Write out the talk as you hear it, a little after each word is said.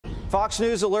Fox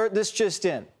News alert, this just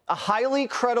in. A highly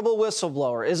credible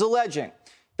whistleblower is alleging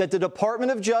that the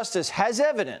Department of Justice has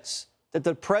evidence that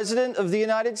the President of the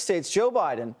United States, Joe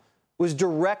Biden, was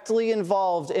directly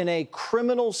involved in a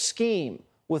criminal scheme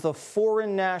with a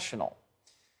foreign national.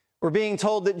 We're being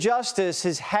told that Justice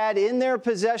has had in their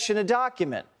possession a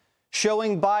document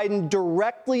showing Biden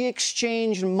directly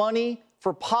exchanged money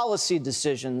for policy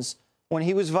decisions when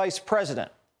he was vice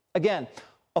president. Again,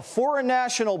 a foreign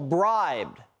national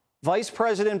bribed Vice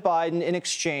President Biden in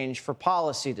exchange for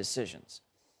policy decisions.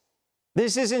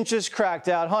 This isn't just cracked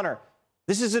out, Hunter.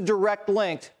 This is a direct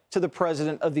link to the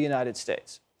President of the United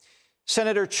States.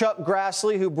 Senator Chuck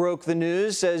Grassley, who broke the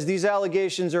news, says these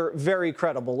allegations are very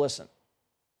credible. Listen.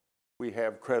 We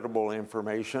have credible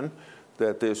information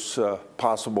that this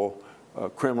possible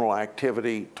criminal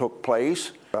activity took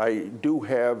place. I do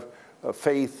have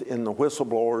faith in the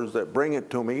whistleblowers that bring it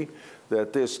to me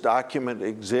that this document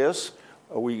exists.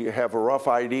 We have a rough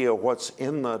idea of what's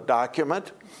in the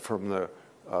document from the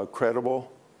credible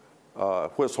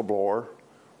whistleblower.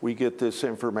 We get this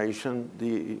information.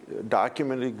 The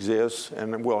document exists,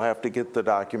 and we'll have to get the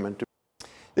document.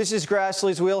 This is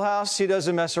Grassley's wheelhouse. He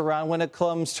doesn't mess around when it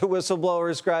comes to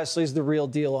whistleblowers. Grassley's the real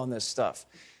deal on this stuff.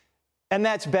 And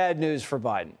that's bad news for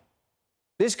Biden.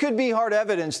 This could be hard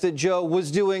evidence that Joe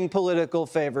was doing political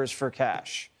favors for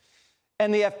cash.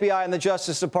 And the FBI and the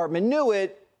Justice Department knew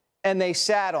it, and they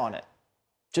sat on it,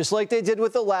 just like they did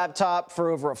with the laptop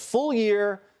for over a full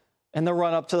year in the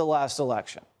run-up to the last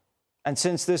election. And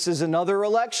since this is another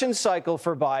election cycle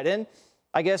for Biden,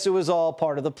 I guess it was all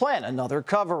part of the plan, another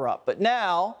cover-up. But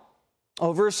now,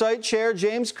 Oversight Chair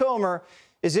James Comer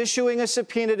is issuing a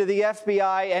subpoena to the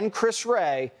FBI and Chris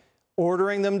Wray,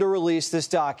 ordering them to release this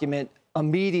document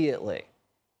immediately.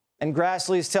 And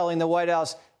Grassley is telling the White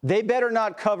House they better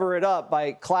not cover it up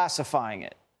by classifying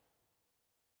it.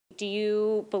 Do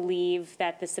you believe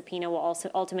that the subpoena will also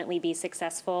ultimately be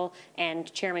successful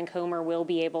and Chairman Comer will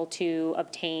be able to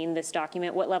obtain this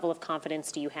document? What level of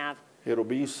confidence do you have? It'll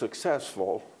be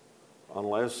successful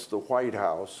unless the White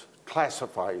House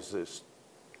classifies this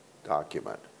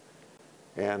document.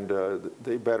 And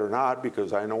they better not,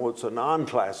 because I know it's a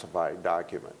non-classified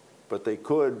document. But they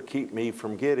could keep me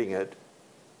from getting it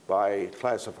by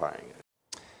classifying it.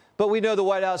 But we know the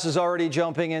White House is already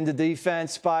jumping into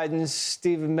defense. Biden's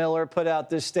Stephen Miller put out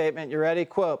this statement. You ready?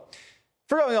 Quote,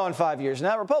 for going on 5 years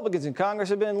now, Republicans in Congress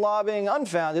have been lobbying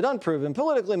unfounded, unproven,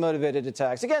 politically motivated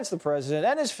attacks against the president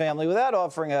and his family without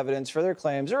offering evidence for their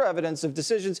claims or evidence of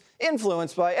decisions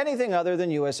influenced by anything other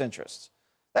than U.S. interests.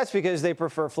 That's because they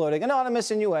prefer floating anonymous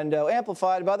innuendo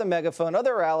amplified by the megaphone,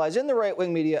 other allies in the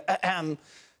right-wing media,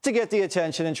 to get the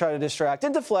attention and try to distract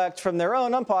and deflect from their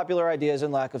own unpopular ideas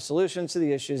and lack of solutions to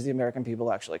the issues the American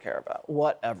people actually care about.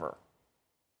 Whatever.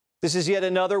 This is yet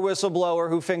another whistleblower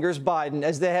who fingers Biden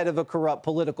as the head of a corrupt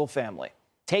political family,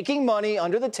 taking money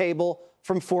under the table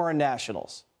from foreign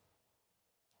nationals.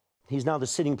 He's now the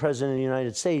sitting president of the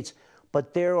United States,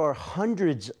 but there are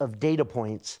hundreds of data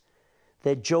points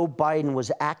that Joe Biden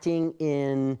was acting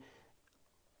in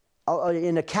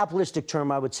a capitalistic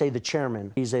term, I would say the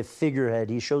chairman. He's a figurehead.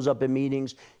 He shows up at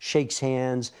meetings, shakes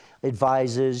hands,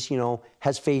 advises,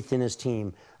 has faith in his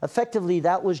team. Effectively,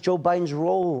 that was Joe Biden's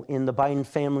role in the Biden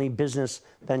family business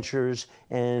ventures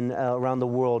and around the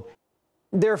world.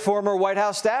 They're former White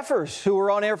House staffers who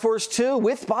were on Air Force Two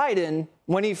with Biden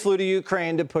when he flew to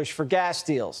Ukraine to push for gas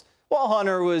deals, while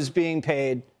Hunter was being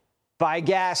paid by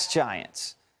gas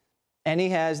giants. And he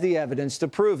has the evidence to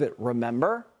prove it,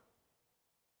 remember?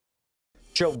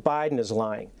 Joe Biden is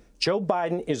lying. Joe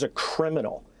Biden is a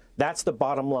criminal. That's the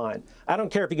bottom line. I don't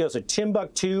care if he goes to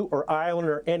Timbuktu or Ireland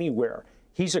or anywhere.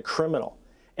 He's a criminal.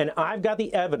 And I've got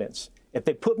the evidence. If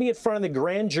they put me in front of the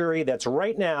grand jury that's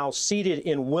right now seated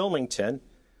in Wilmington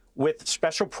with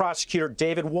Special Prosecutor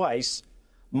David Weiss,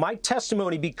 my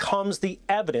testimony becomes the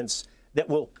evidence that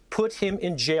will put him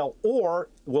in jail or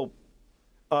will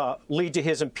lead to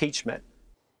his impeachment.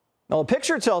 Well, a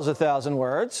picture tells 1,000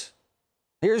 words.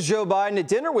 Here's Joe Biden at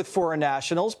dinner with foreign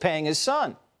nationals paying his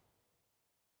son.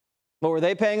 What were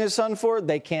they paying his son for?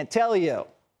 They can't tell you.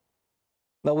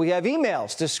 But we have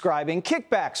emails describing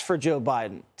kickbacks for Joe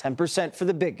Biden, 10% for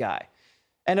the big guy.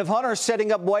 And of Hunter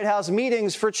setting up White House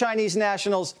meetings for Chinese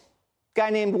nationals, a guy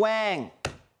named Wang.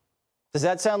 Does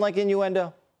that sound like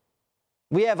innuendo?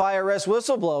 We have IRS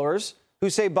whistleblowers who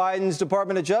say Biden's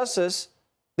Department of Justice,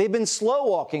 they've been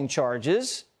slow-walking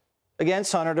charges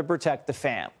against Hunter to protect the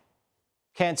fam.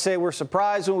 Can't say we're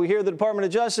surprised when we hear the Department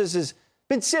of Justice has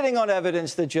been sitting on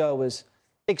evidence that Joe was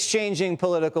exchanging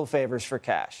political favors for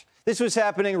cash. This was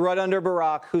happening right under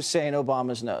Barack Hussein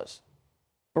Obama's nose.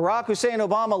 Barack Hussein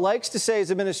Obama likes to say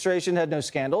his administration had no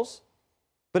scandals,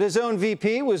 but his own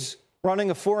VP was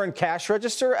running a foreign cash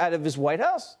register out of his White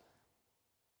House?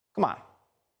 Come on.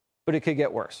 But it could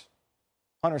get worse.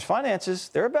 Hunter's finances,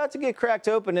 they're about to get cracked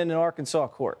open in an Arkansas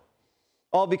court.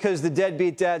 All because the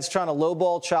deadbeat dad's trying to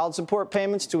lowball child support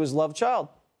payments to his love child.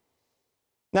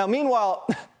 Now, meanwhile,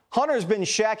 Hunter's been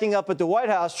shacking up at the White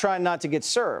House trying not to get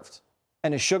served.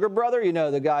 And his sugar brother, you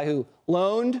know, the guy who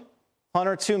loaned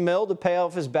Hunter $2 million to pay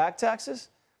off his back taxes?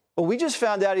 Well, we just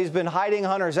found out he's been hiding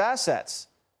Hunter's assets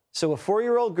so a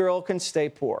 4-year-old girl can stay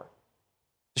poor.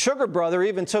 The sugar brother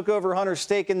even took over Hunter's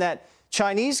stake in that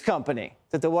Chinese company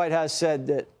that the White House said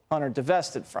that Hunter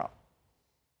divested from.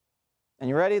 And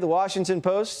you ready? The Washington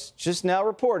Post just now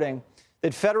reporting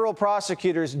that federal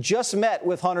prosecutors just met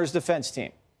with Hunter's defense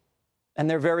team. And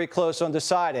they're very close on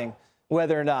deciding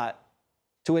whether or not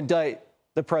to indict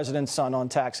the president's son on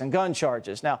tax and gun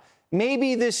charges. Now,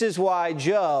 maybe this is why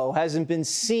Joe hasn't been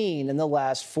seen in the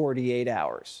last 48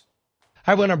 hours.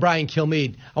 Hi, everyone. I'm Brian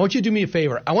Kilmeade. I want you to do me a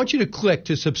favor. I want you to click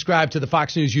to subscribe to the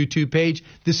Fox News YouTube page.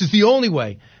 This is the only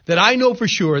way that I know for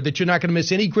sure that you're not going to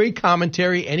miss any great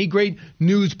commentary, any great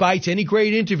news bites, any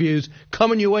great interviews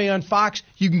coming your way on Fox.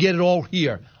 You can get it all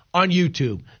here on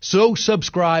YouTube. So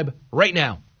subscribe right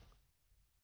now.